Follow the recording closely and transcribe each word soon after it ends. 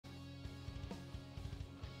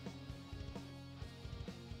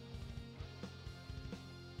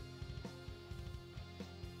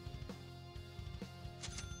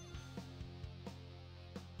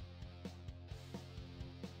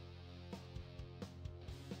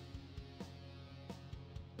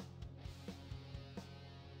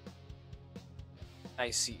I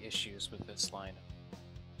see issues with this lineup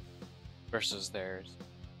versus theirs.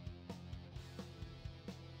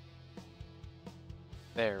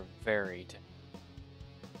 They're very different.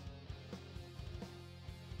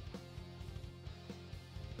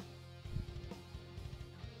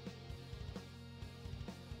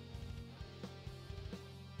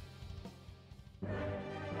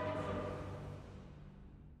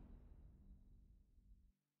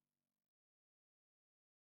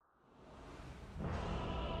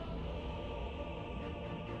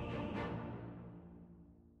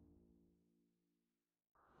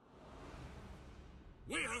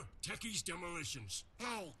 We're Techie's Demolitions.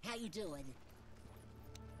 Hey, how you doing?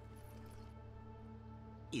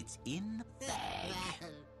 It's in the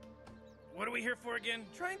bag. What are we here for again?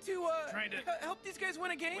 Trying to help these guys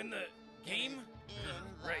win a game? Win the game?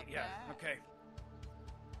 Right, yeah, okay.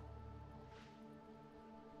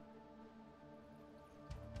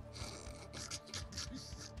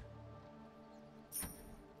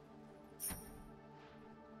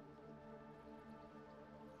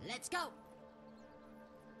 Let's go.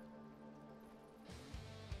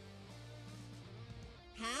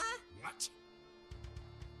 Huh? What?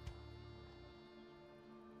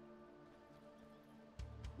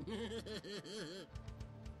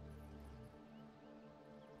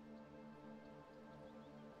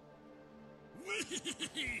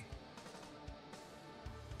 Whee!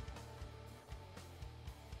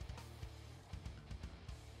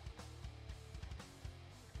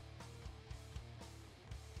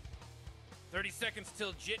 30 seconds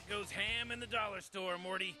till Jit goes ham in the dollar store,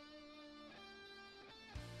 Morty.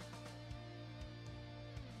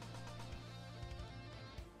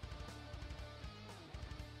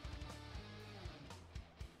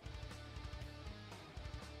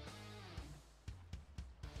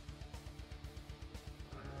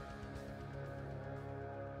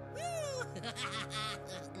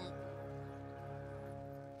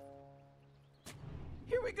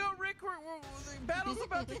 Here we go, Rick. The battle's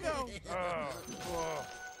about to go.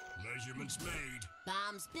 Measurements made.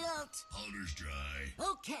 Bombs built. Powder's dry.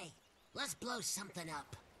 Okay, let's blow something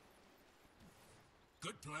up.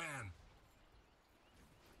 Good plan.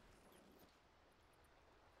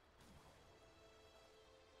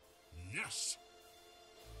 Yes.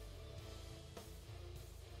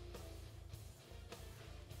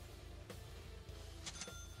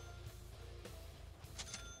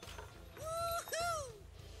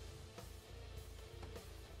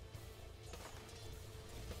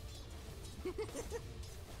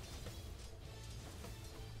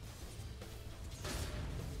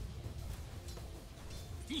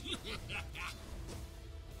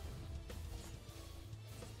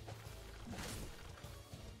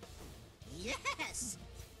 Yes!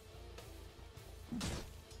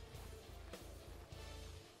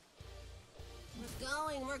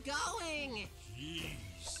 We're going!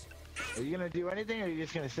 Jeez. Are you gonna do anything, or are you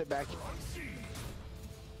just gonna sit back?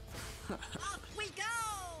 Up we go!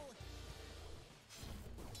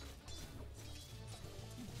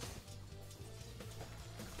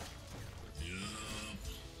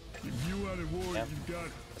 If you out of war, Yep. you got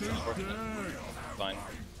first down. Fine.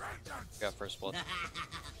 Got first blood.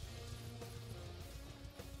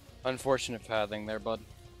 Unfortunate pathing there, bud.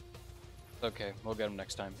 Okay, we'll get him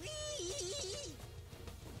next time.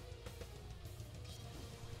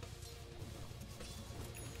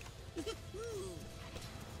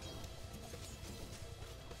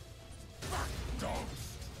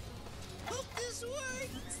 Hope this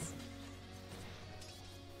works!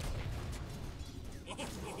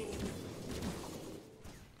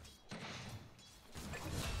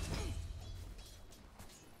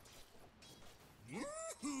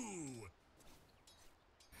 Woohoo!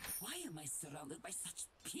 Why am I surrounded by such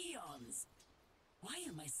peons? Why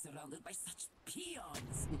am I surrounded by such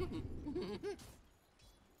peons?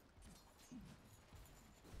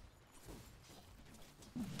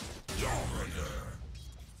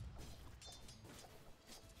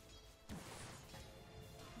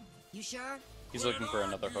 You sure? He's looking for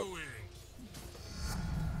another hook.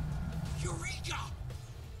 Eureka!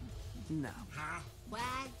 No. Huh?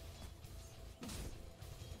 What?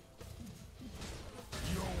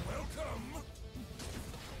 You're welcome.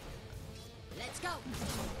 Let's go!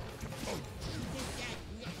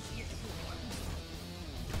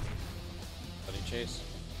 Buddy chase.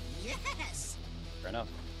 Yes! Fair enough.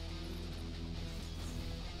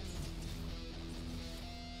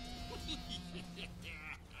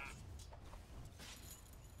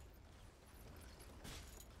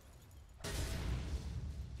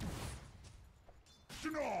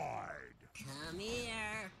 Denied. Come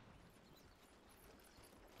here!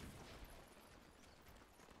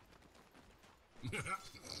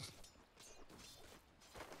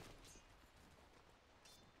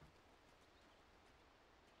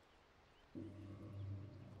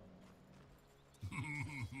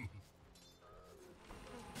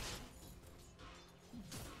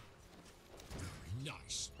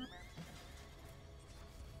 Nice.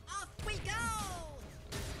 Off we go!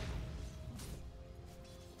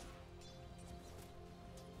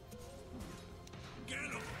 Get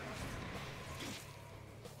him.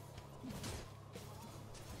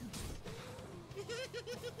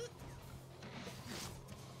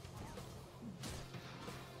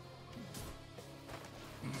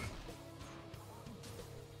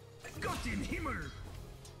 Gott im Himmel!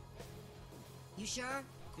 You sure?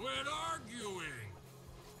 Quit arguing.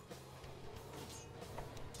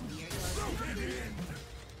 Here goes.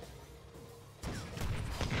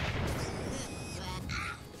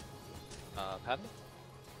 Pattern?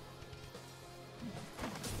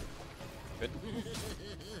 Good.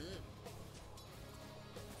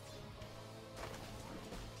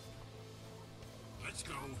 Let's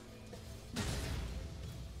go.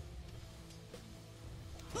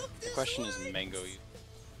 The question is mango.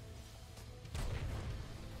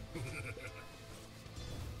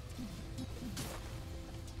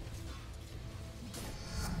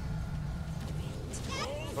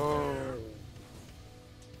 Oh.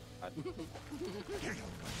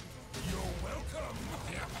 You're welcome.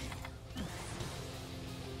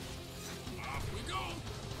 Off we go.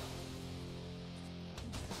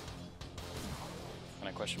 And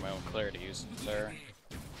I question my own clarity use there.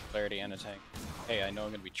 Clarity and a tank. Hey, I know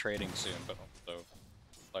I'm gonna be trading soon, but also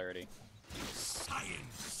clarity.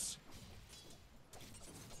 Science.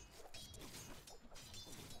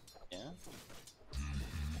 Yeah?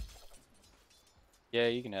 Yeah,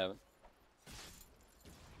 you can have it.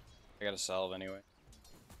 I gotta solve anyway.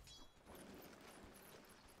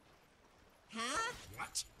 Huh?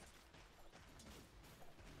 What?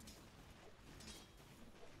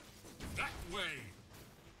 That way.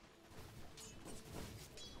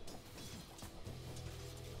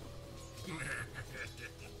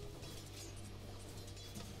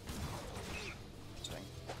 Interesting.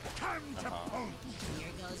 Time to punch.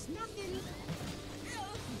 Here goes nothing.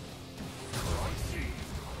 Crunchy.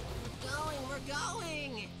 We're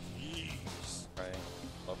going! Jeez. Right.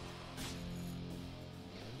 Oh,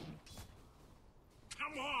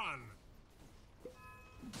 Come on.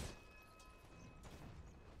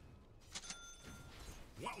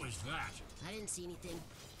 What was that? I didn't see anything.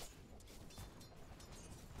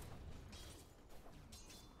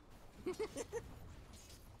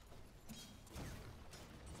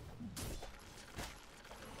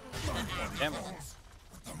 damn it.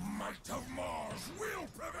 The might of Mars will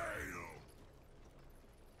prevail.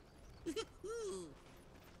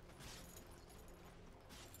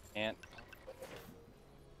 Can't.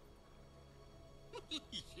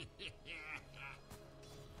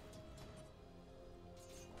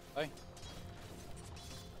 Bye.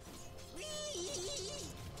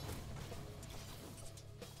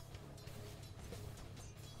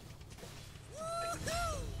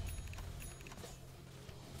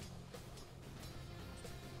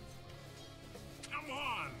 Come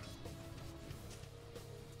on.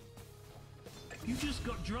 You just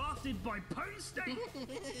got drafted by Posting!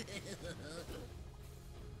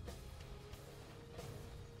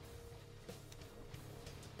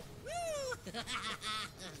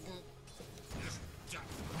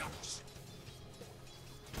 Nuts.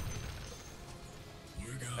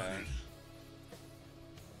 You got Okay.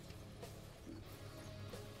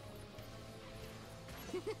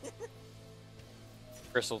 it.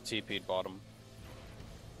 Crystal TP'd bottom.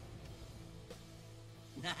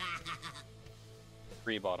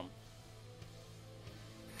 3 bottom.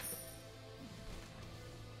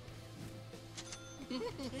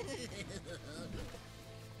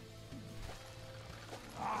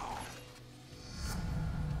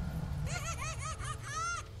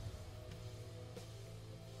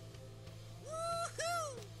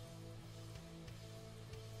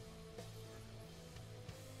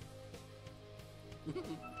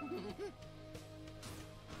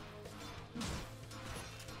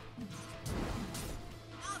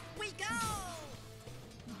 Off we go!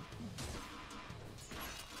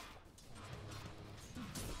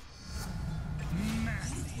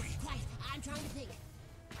 Quiet, I'm trying to think.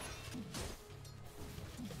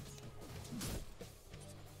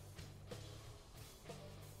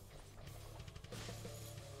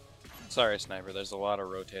 Sorry, Sniper, there's a lot of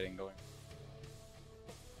rotating going.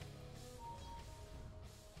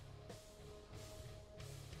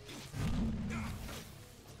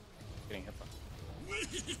 Getting hit by.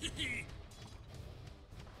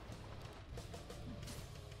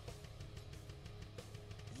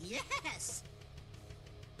 yes!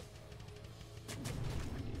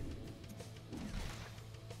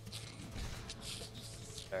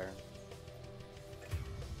 There.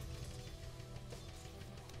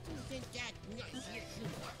 Isn't that nice?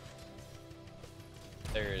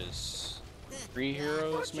 There's 3 Oh,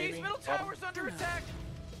 heroes, jeez, maybe? middle Bottom? tower's under attack.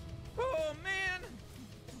 Oh, man.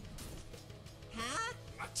 Huh?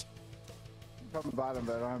 What? From the bottom,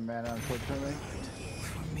 but I don't have mana, unfortunately.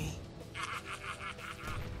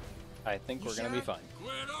 I think we're gonna be fine.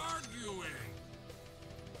 Quit arguing!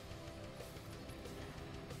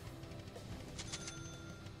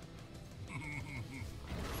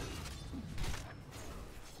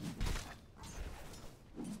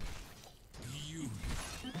 You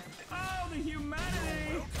Oh, the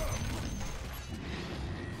humanity.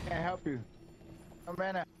 Can't help you. No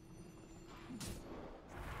mana.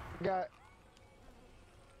 Got.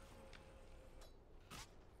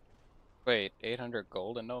 Wait, 800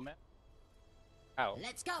 gold and no mana? Ow.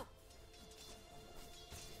 Let's go!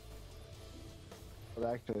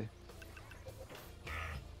 Well, actually,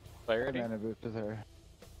 Clarity? mana boost with her.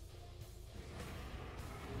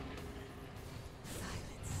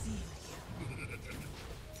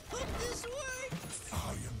 Hope this works!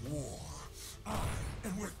 I am war. I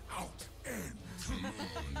am without end. Come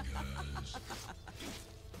on, guys.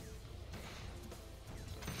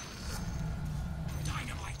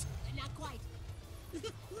 Dynamite! Not quite.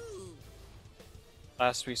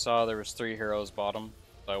 Last we saw, there was 3 heroes bottom,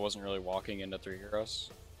 so I wasn't really walking into 3 heroes.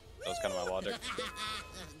 That was kind of my logic.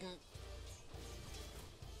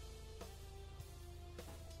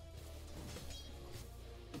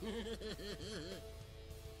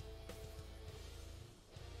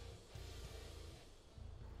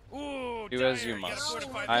 Ooh, Do as Dire, you gotta must.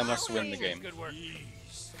 fortify I the must win the Spleen. game. Good work.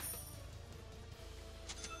 Please.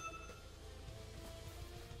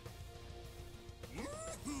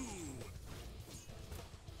 Woohoo!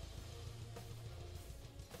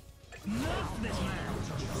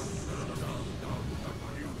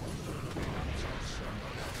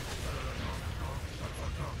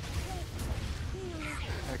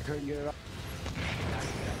 I couldn't get it off.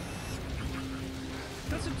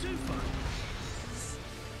 That's a 2-fun.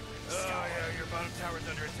 Oh, yeah, your bottom tower's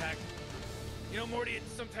under attack. You know, Morty, it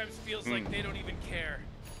sometimes feels like they don't even care.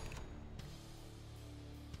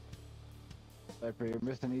 Viper, you're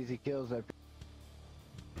missing easy kills. Viper.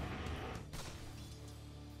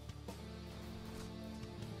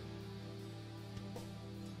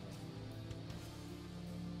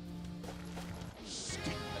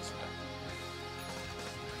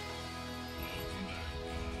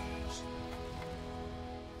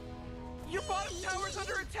 Your bottom tower's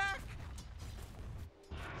under attack.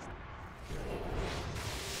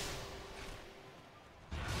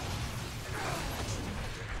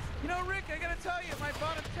 You know, Rick, I gotta tell you, my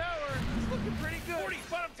bottom tower is looking pretty good. Morty,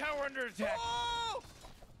 bottom tower under attack. Oh!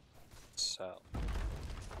 So,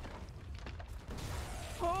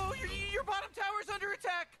 Oh, your bottom tower's under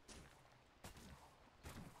attack.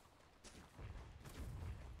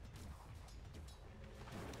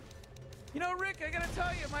 You know, Rick, I gotta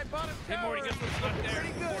tell you, my bottom Hey, tower Morty, guess is what's not looking there?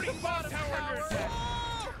 pretty good. Morty, The bottom tower under attack.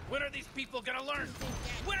 Oh! When are these people gonna learn?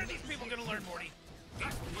 When are these people gonna learn, Morty?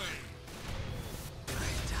 That way.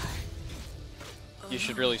 you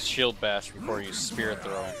should really shield bash before you spirit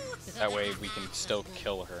throw. That way we can still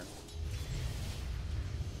kill her.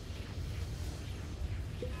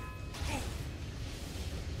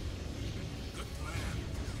 Good plan.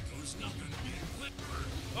 Who's not gonna be Clipper?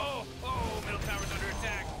 Oh, middle tower's under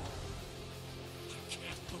attack. I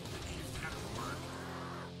can't believe that worked.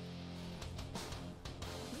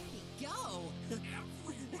 Where'd he go?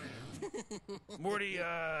 Everywhere. Morty,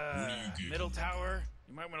 do you middle tower.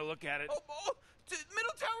 You might want to look at it.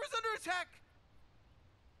 Middle tower's under attack.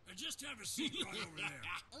 I just have a seat right over there.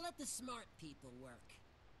 Let the smart people work.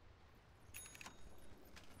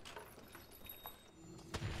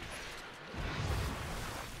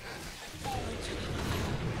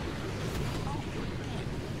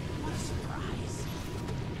 What a surprise.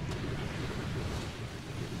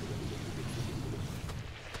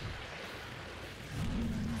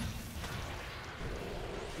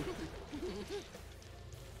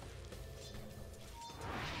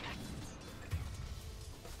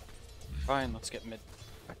 Fine, let's get mid.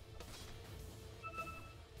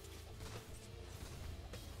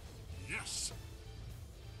 Yes.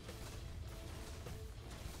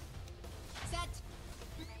 Set!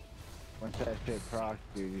 Once that shit procs,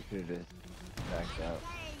 dude, you should have just backed out.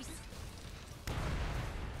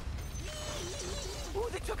 Ooh,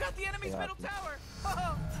 they took out the enemy's Yeah. middle tower.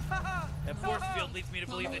 Oh, That force field leads me to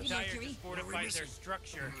believe that Lady Dire Mercury. just fortified their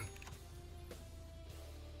structure.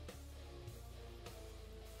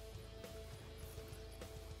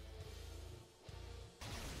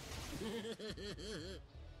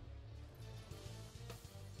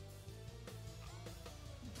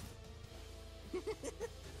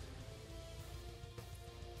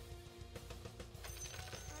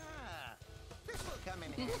 Ah, this will come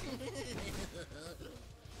in handy.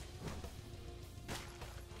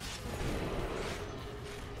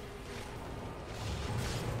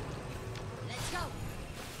 Let's go.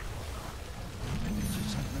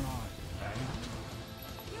 Something on, eh?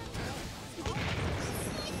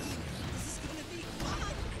 This is gonna be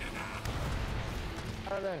fun.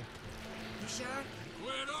 Are they? You sure?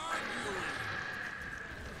 Where are you?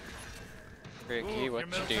 Ricky, Ooh, what your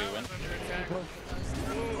you middle doing? tower's under attack.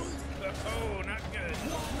 Ooh. Oh, not good.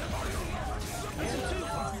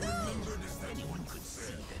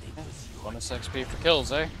 Bonus XP for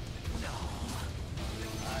kills, eh?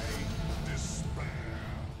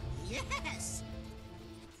 Yes.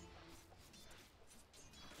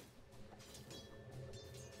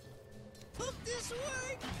 Hope this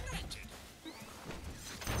works.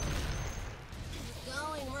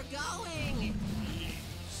 We're going.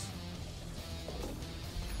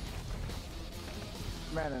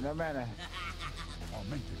 Mana, no mana. I'll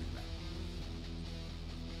make it in that.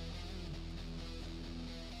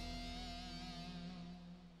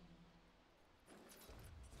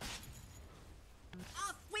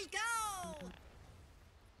 Off we go.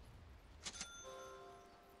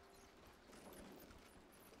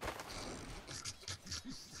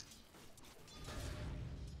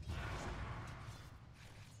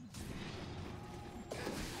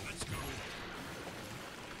 Let's go.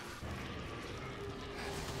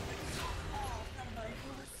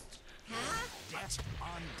 Huh? Debt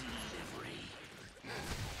on delivery.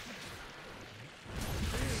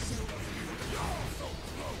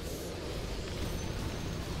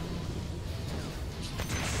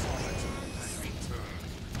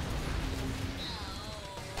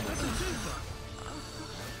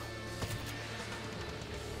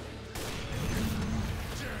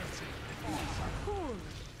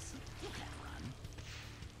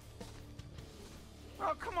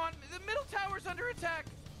 Oh, come on. The middle tower's under attack.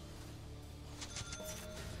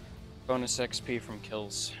 Bonus XP from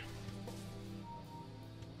kills.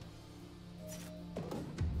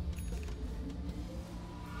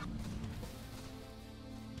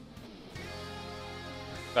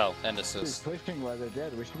 Well, and He's assist. pushing while they're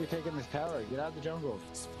dead. We should be taking this tower. Get out of the jungle.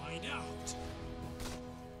 Let's find out.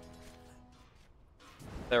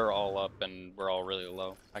 They're all up and we're all really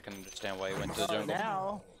low. I can understand why he went to the jungle.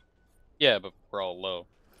 Now, Yeah, but we're all low.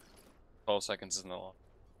 12 seconds isn't long.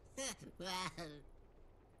 Well,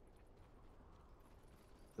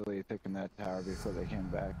 Billy taking that tower before they came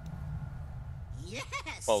back. yes.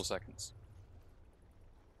 12 seconds.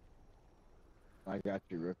 I got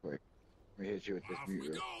you real quick. Let me hit you with this Off we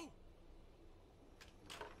mute. go.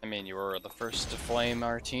 I mean, you were the first to flame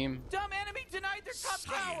our team. Dumb enemy denied their top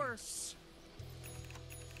tower. Science.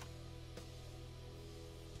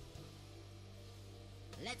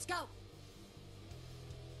 Let's go.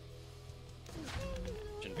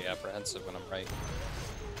 Shouldn't be apprehensive when I'm right.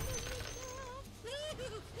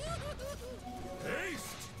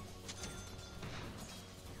 Haste.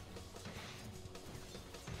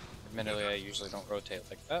 Admittedly, I usually don't rotate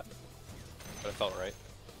like that, but it felt right.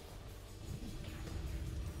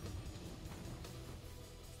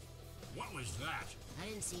 What was that? I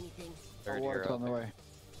didn't see anything. Third Water's hero. on the way.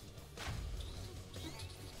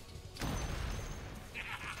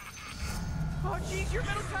 Oh, jeez, your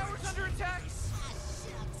middle tower's under attack. Ah,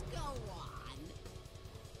 shucks. Go on.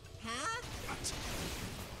 Huh? What?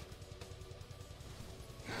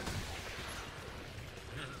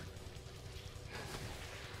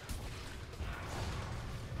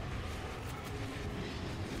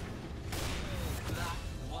 That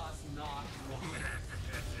was not wrong.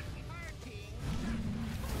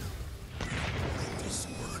 This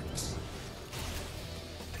works.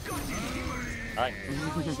 Alright.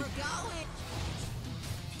 We're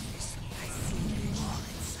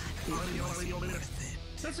going.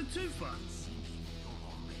 That's a twofer.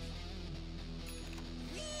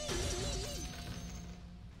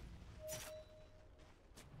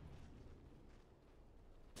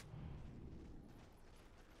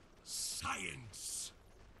 Science.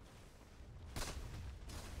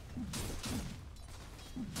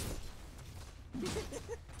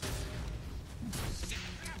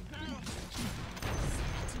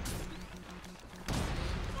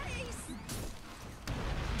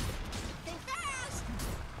 Think fast.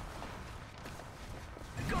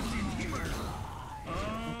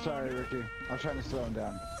 I'm sorry, Ricky. I'm trying to slow him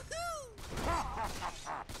down.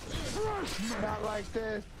 Woohoo! Not like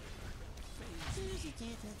this.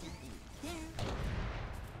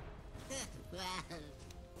 Well,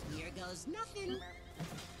 here goes nothing.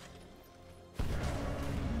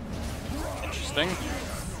 Interesting. I got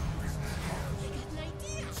an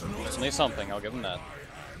idea. It's me something, I'll give him that.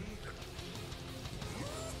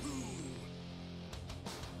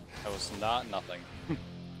 That was not nothing.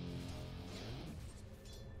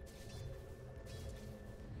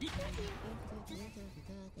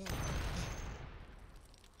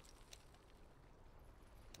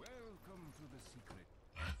 Welcome to the secret.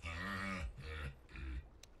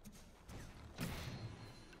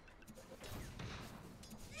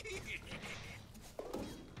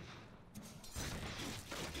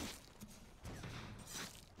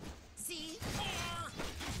 See?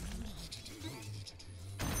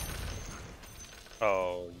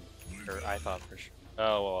 Oh, or I thought for sure.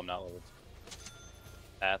 Oh, well, I'm not level 2.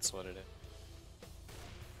 That's what it is.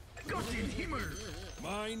 Gott in Himmel!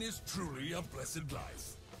 Mine is truly a blessed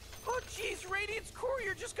life. Oh, jeez, Radiant's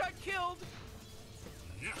courier just got killed.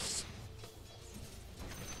 Yes!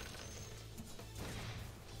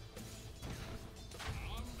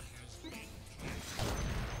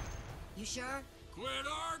 You sure? Quit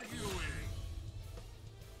arguing!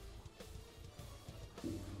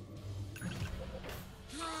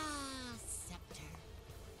 Ah, scepter.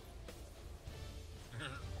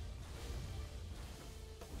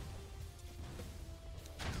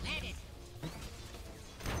 Landed.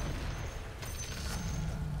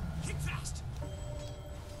 Keep fast!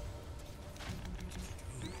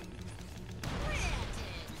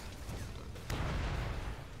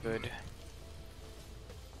 Granted. Good.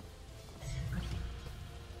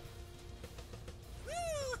 Woo!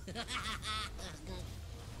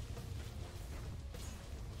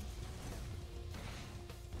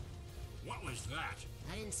 What was that?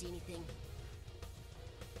 I didn't see anything.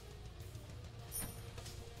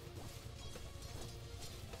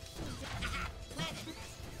 Landed.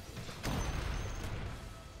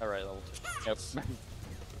 Alright, level 2. Yep.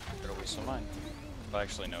 Better waste some mine. Well,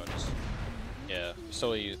 actually, no, it is. Yeah,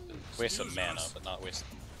 so you waste some mana, but not waste.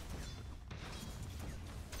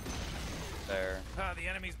 There. Ah, the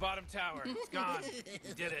enemy's bottom tower. It's gone.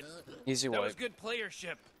 You did it. Easy That was wipe. good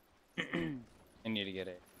playership. I need to get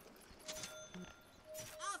it.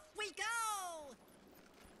 Off we go!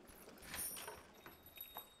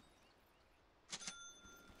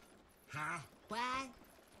 Huh? What?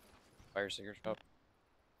 Fire Seeker shop.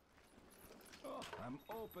 Oh, I'm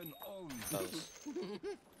open all night. Does.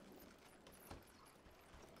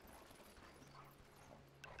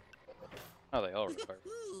 Oh, they all require.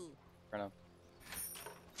 Ooh. Fair enough.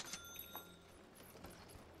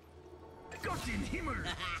 Gott in Himmel!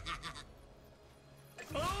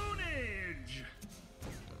 Ownage!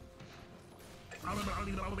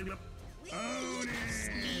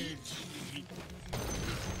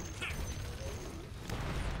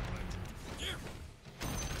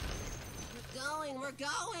 We're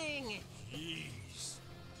going! Jeez.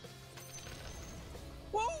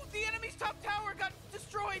 Whoa, the enemy's top tower got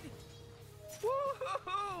destroyed.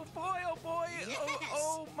 Woo-hoo-hoo! Boy, oh boy! Yes.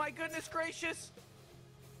 Oh my goodness gracious!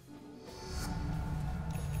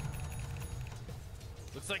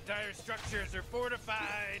 Looks like dire structures are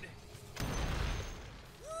fortified.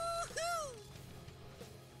 Woohoo!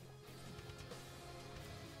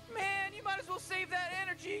 Man, you might as well save that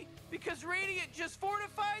energy because Radiant just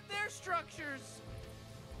fortified their structures.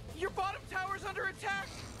 Your bottom tower's under attack.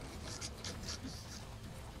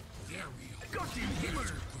 There we are. Gott in Himmel!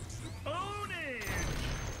 Ownage!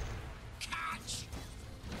 Catch!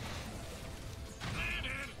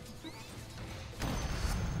 Landed!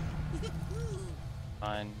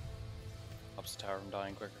 Fine. Helps the tower from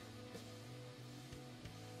dying quicker.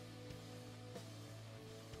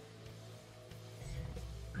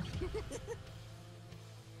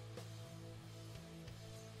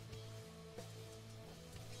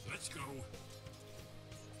 Let's go.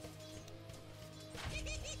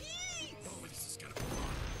 Oh, this is gonna be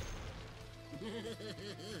fun.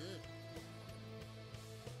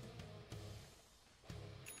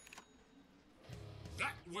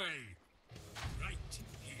 That way. Right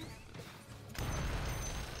here.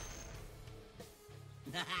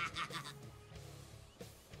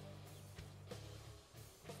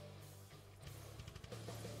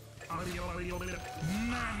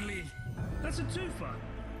 Manly. That's a twofer.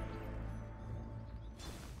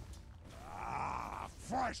 Ah,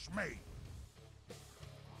 fresh meat.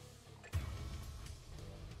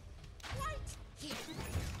 Right here.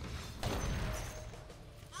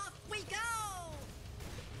 Off we go!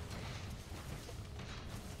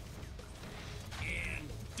 And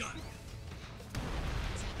done.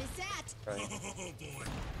 Tip is that? Right. Oh boy.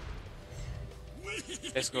 Whee!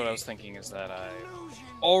 Basically, what I was thinking is that I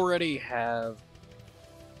already have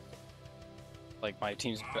like my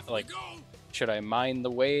team's like. Should I mine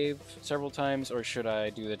the wave several times, or should I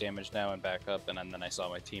do the damage now and back up? And then I saw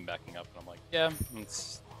my team backing up, and I'm like, yeah,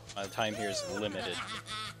 my time here is limited.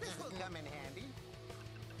 This will come in handy.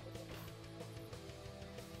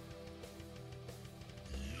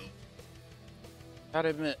 Gotta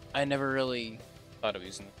admit, I never really thought of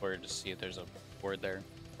using the word to see if there's a word there,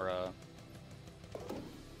 or a...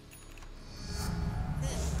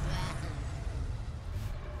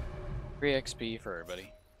 Free XP for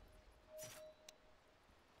everybody.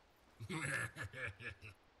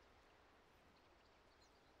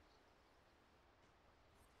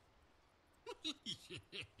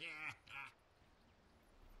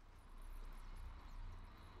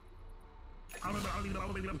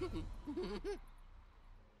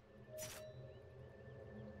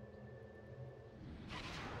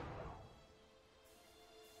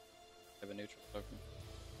 Have a neutral token.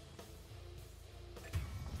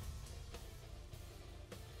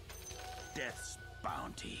 Death's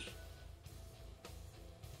bounty.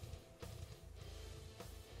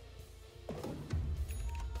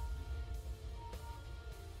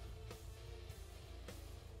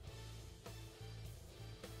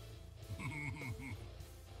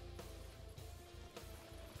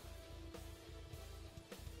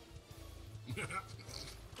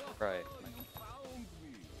 Right.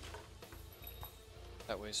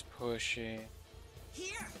 That was pushing.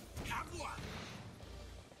 Here, have one.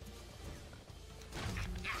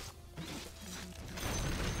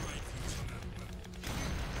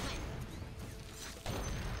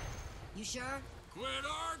 You sure? Quit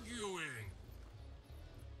arguing!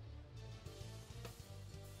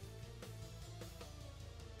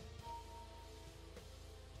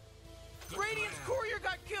 Radiant's courier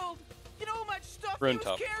got killed. You know how much stuff Rune he was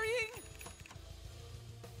top. carrying?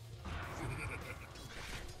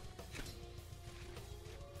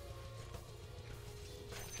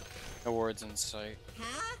 No wards in sight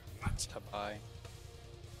Huh? to buy.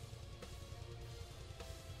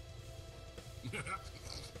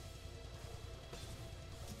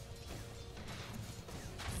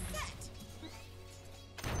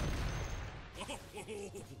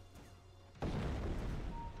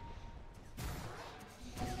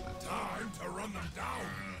 Time to run them down!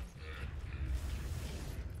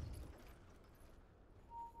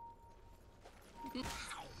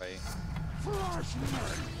 Right.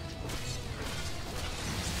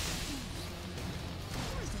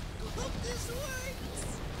 Hope this works.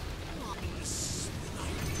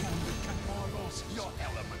 Your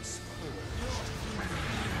elements makes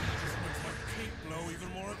my cape glow even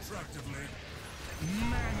more attractively.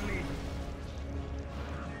 Manly.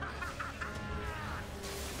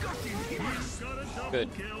 Good.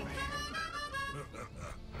 Kill.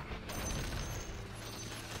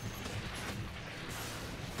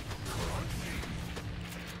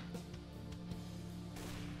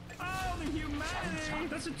 Oh, the humanity!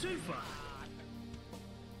 That's a too far.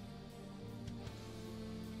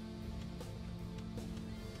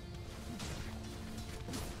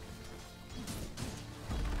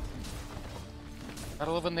 I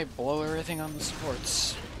love when they blow everything on the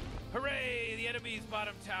supports. Hooray! The enemy's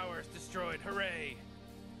bottom tower is destroyed. Hooray!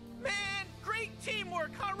 Man, great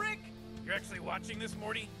teamwork, huh, Rick? You're actually watching this,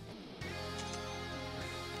 Morty?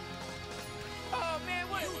 Oh man,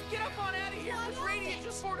 what? Get up on out of here! Because Radiant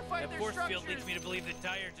just fortified That their force structures. field leads me to believe that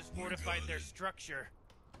Dire just fortified their structure.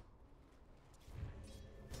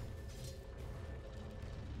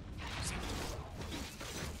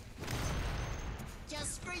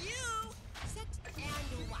 Just for you. Sit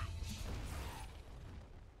and watch.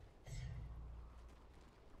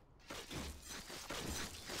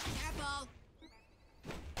 Careful.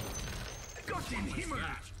 Got in him.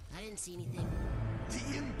 I didn't see anything.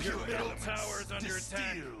 The impure Your middle elements tower's under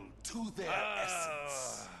attack. distill to their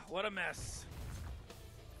essence. What a mess.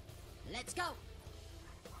 Let's go.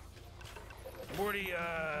 Morty,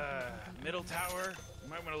 middle tower. You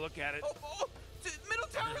might want to look at it. Oh, middle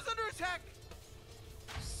tower's under attack.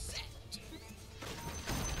 Set.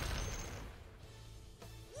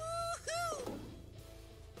 Woohoo!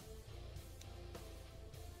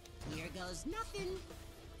 Here goes nothing.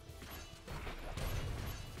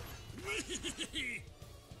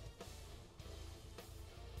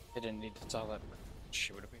 I didn't need to tell that.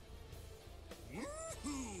 She would have been.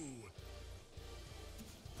 Woohoo!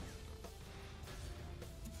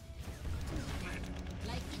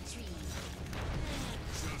 Like the tree.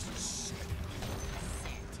 Just Set.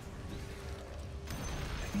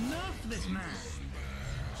 Nerf this man.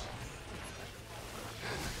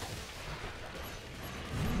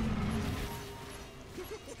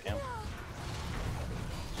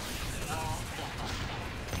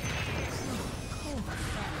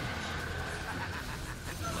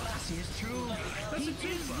 is true. That's a He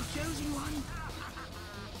is the twofer. chosen one.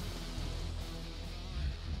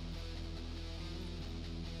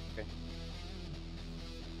 Okay.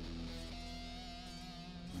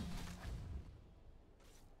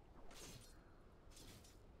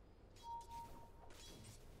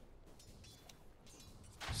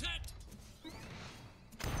 Set.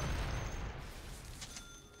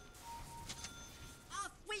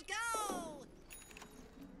 Off we go!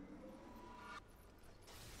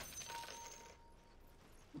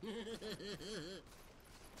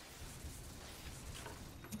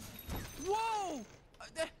 Whoa!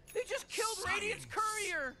 They just killed Radiant's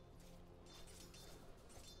courier!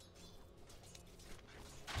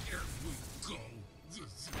 Here we go.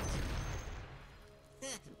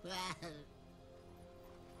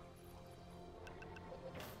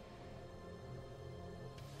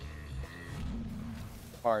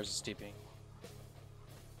 Mars is TP.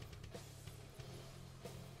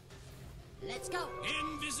 Let's go!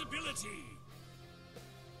 Invisibility.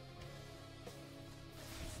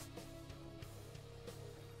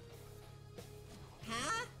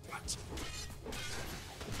 Huh? What?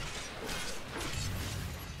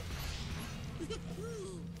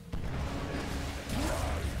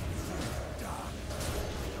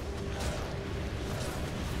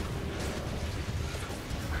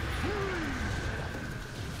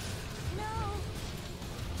 No!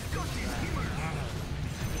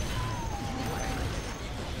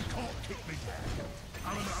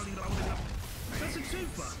 That's a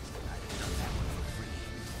twofer.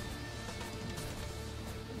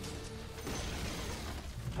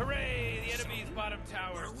 Hooray! The enemy's bottom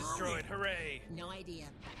tower is destroyed. Hooray! No idea.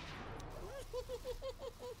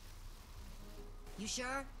 You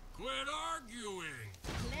sure? Quit arguing.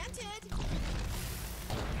 Planted!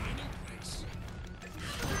 Find a place.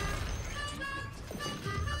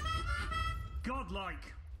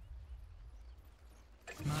 Godlike.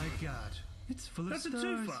 My God. It's full of That's a stars.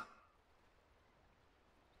 twofer.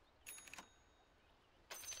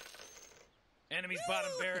 Enemy's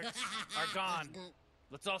bottom barracks are gone.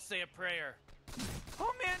 Let's all say a prayer.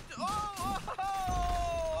 Oh man! Oh!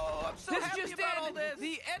 I'm so This happy just about all in. this.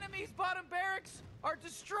 The enemy's bottom barracks are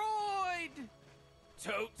destroyed.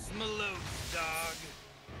 Totes Malotes, dog.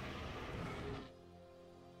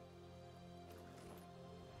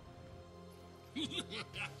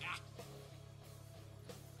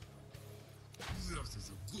 This is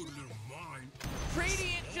a good little mine.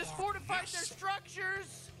 Radiant just fortified yes. their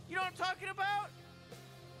structures. You know what I'm talking about?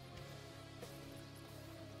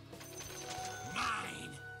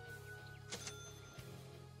 Mine.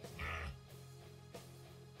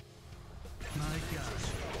 My God.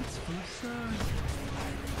 It's full of stars.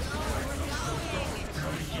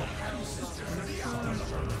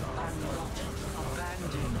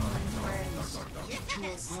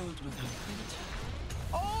 Yes!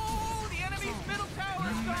 Oh, the enemy's middle tower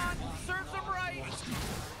is gone. Serves them right.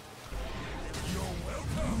 You're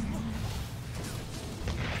welcome.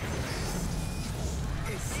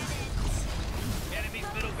 Enemy's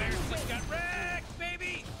middle barracks just got wrecked,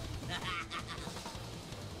 baby!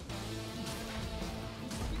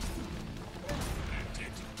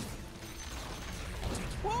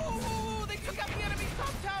 Whoa, whoa, whoa! They took out the enemy's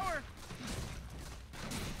top tower.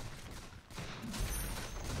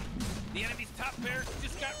 The enemy's top barracks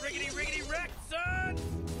just got riggedy wrecked, son!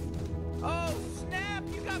 Oh snap!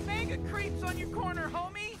 You got mega creeps on your corner,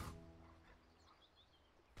 homie.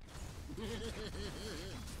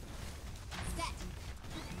 Set!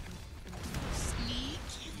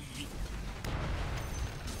 Sneaky!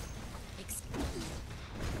 Explode!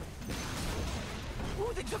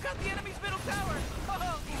 Ooh, they took out the enemy's middle tower.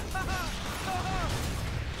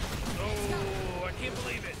 Oh, I can't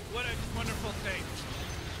believe it. What a wonderful thing.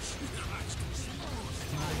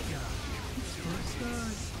 My God. It's full of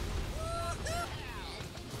stars.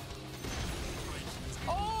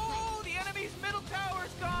 Oh, the enemy's middle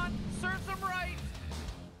tower's gone. Serves them right.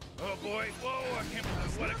 Oh boy, whoa, I can't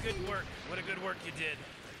believe what a good work. What a good work you did.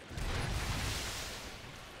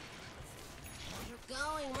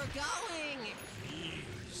 We're going!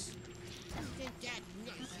 Isn't that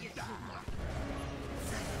nice?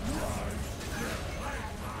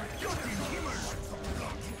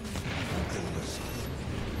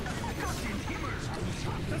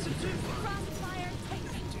 That's a twofer. Crossfire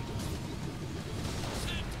Titan!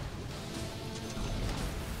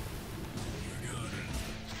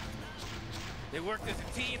 They worked as a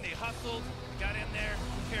team, they hustled, got in there,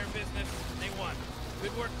 took care of business, and they won.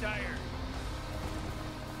 Good work, Dyer.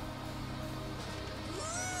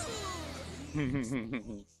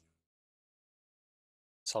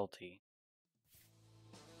 Salty.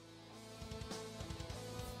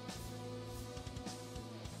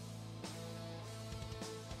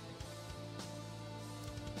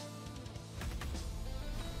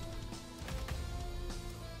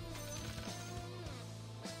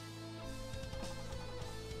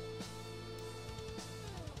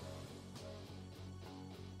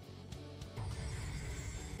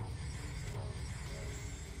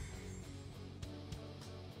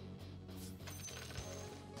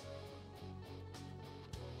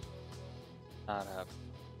 Not happen.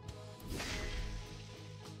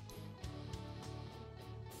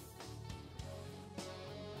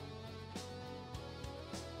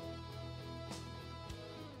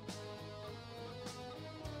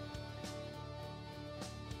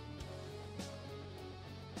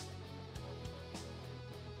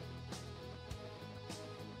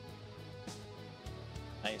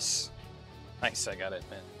 Nice. Nice, I got it,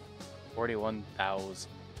 man. 41,000.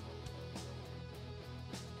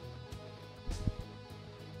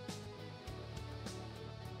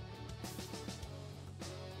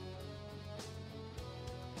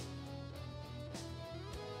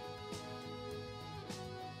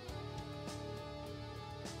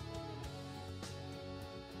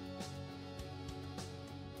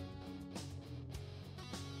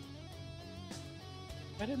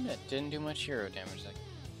 I'd admit, didn't do much hero damage. Like,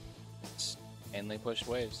 mainly pushed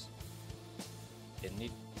waves. Didn't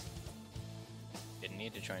need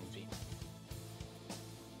to join V.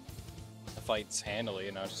 The fight's handily,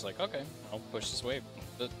 and I was just like, okay, I'll push this wave.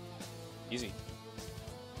 Easy.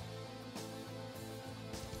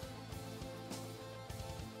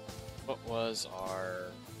 What was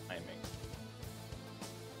our timing?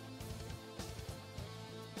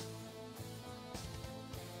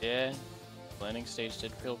 Yeah, landing stage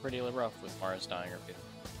did feel pretty rough with Mars dying repeatedly.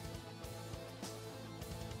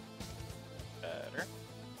 Better.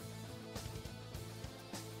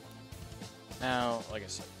 Now, like I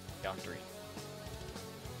said, Doctory.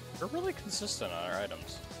 We're really consistent on our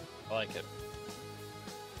items. I like it.